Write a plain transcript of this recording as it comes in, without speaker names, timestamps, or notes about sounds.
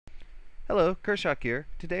Hello, Kershak here.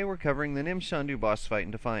 Today we're covering the Nim Shondu Boss Fight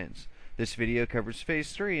in Defiance. This video covers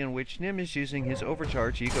Phase 3, in which Nim is using his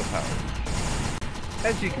overcharged ego power.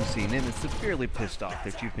 As you can see, Nim is severely pissed off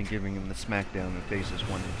that you've been giving him the smackdown in Phases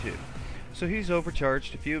 1 and 2. So he's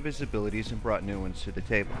overcharged a few of his abilities and brought new ones to the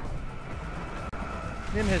table.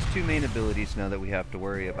 Nim has two main abilities now that we have to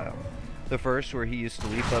worry about. The first, where he used to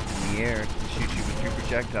leap up in the air and shoot you with two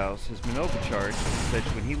projectiles, has been overcharged, such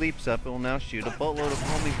when he leaps up it will now shoot a boatload of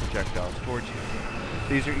homing projectiles towards you.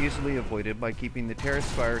 These are easily avoided by keeping the Terrace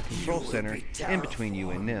Fire control center in between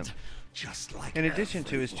you and Nim. In addition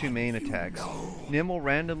to his two main attacks, Nim will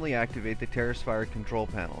randomly activate the Terrace Fire control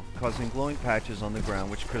panel, causing glowing patches on the ground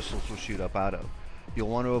which crystals will shoot up out of. You'll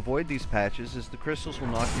want to avoid these patches as the crystals will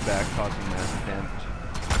knock you back, causing massive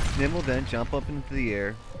damage. Nim will then jump up into the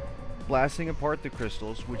air, blasting apart the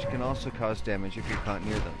crystals, which can also cause damage if you're caught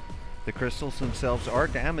near them. The crystals themselves are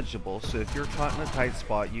damageable, so if you're caught in a tight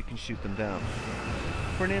spot, you can shoot them down.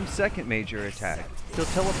 For Nim's second major attack, he'll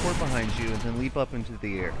teleport behind you and then leap up into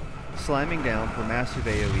the air, slamming down for massive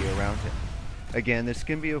AoE around him. Again, this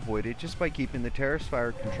can be avoided just by keeping the Terrace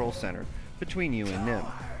Fire control center between you and Nim.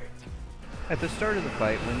 At the start of the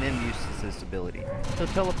fight, when Nim uses this ability, he'll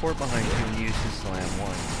teleport behind you and use his slam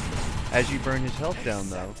once. As you burn his health down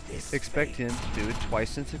though, expect him to do it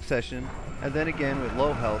twice in succession, and then again with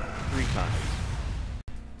low health 3 times.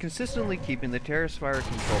 Consistently keeping the Terrace Fire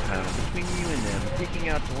control panel between you and Nim, peeking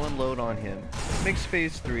out to unload on him, makes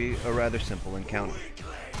Phase 3 a rather simple encounter.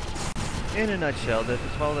 In a nutshell, that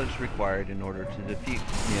is all that is required in order to defeat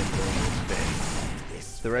Nim during this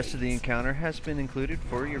phase. The rest of the encounter has been included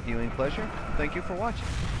for your viewing pleasure. Thank you for watching.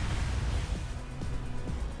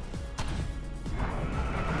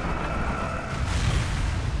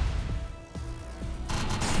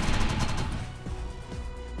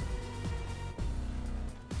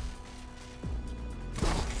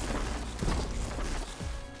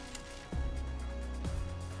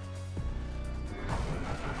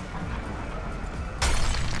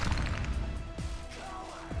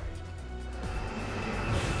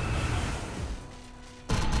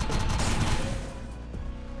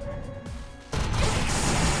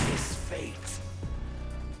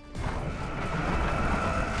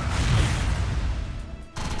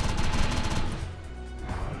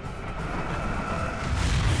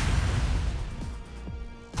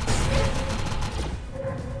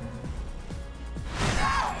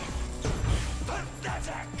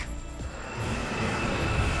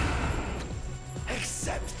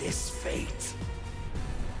 Accept this fate.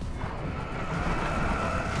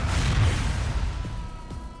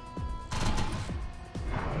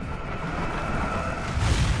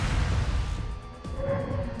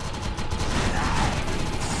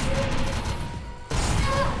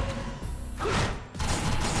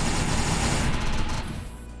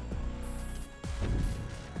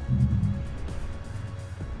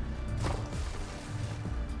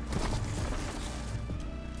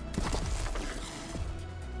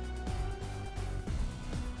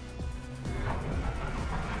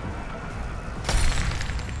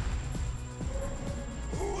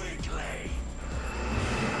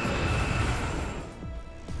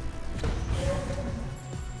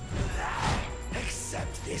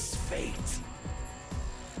 This fate.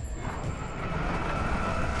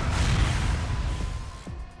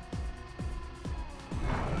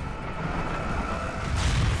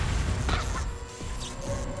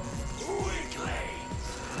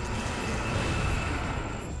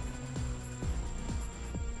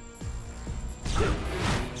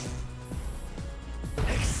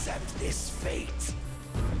 Accept this fate.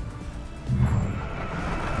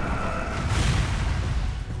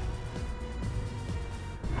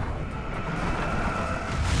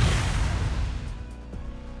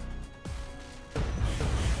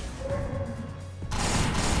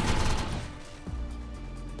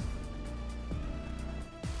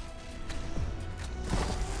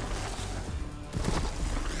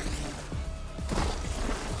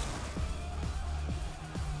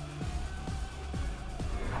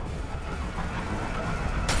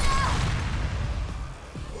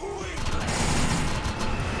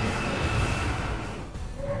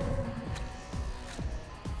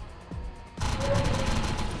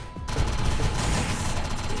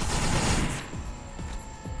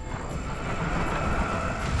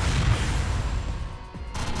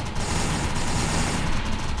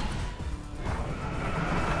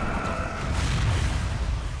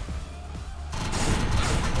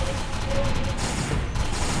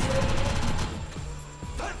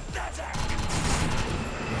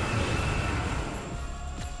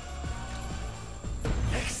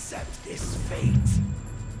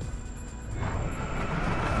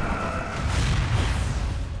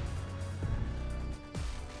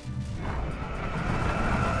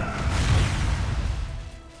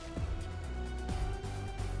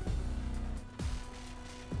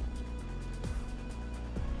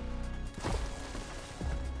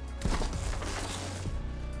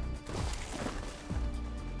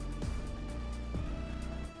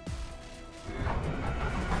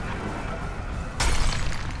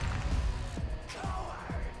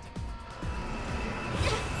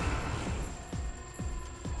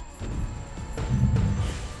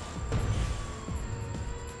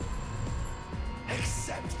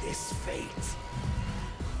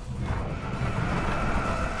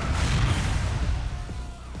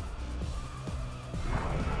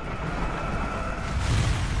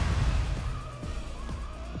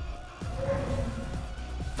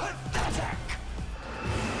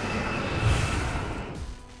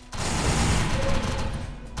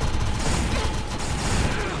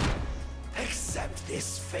 Accept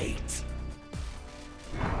this fate.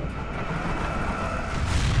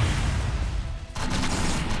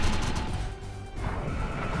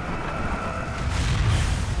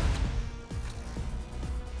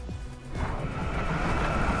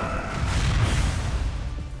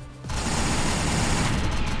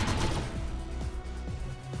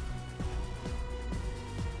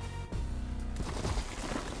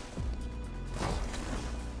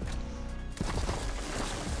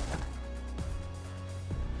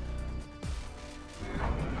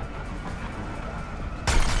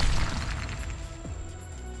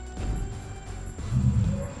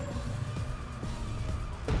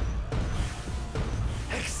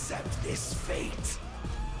 Accept this fate.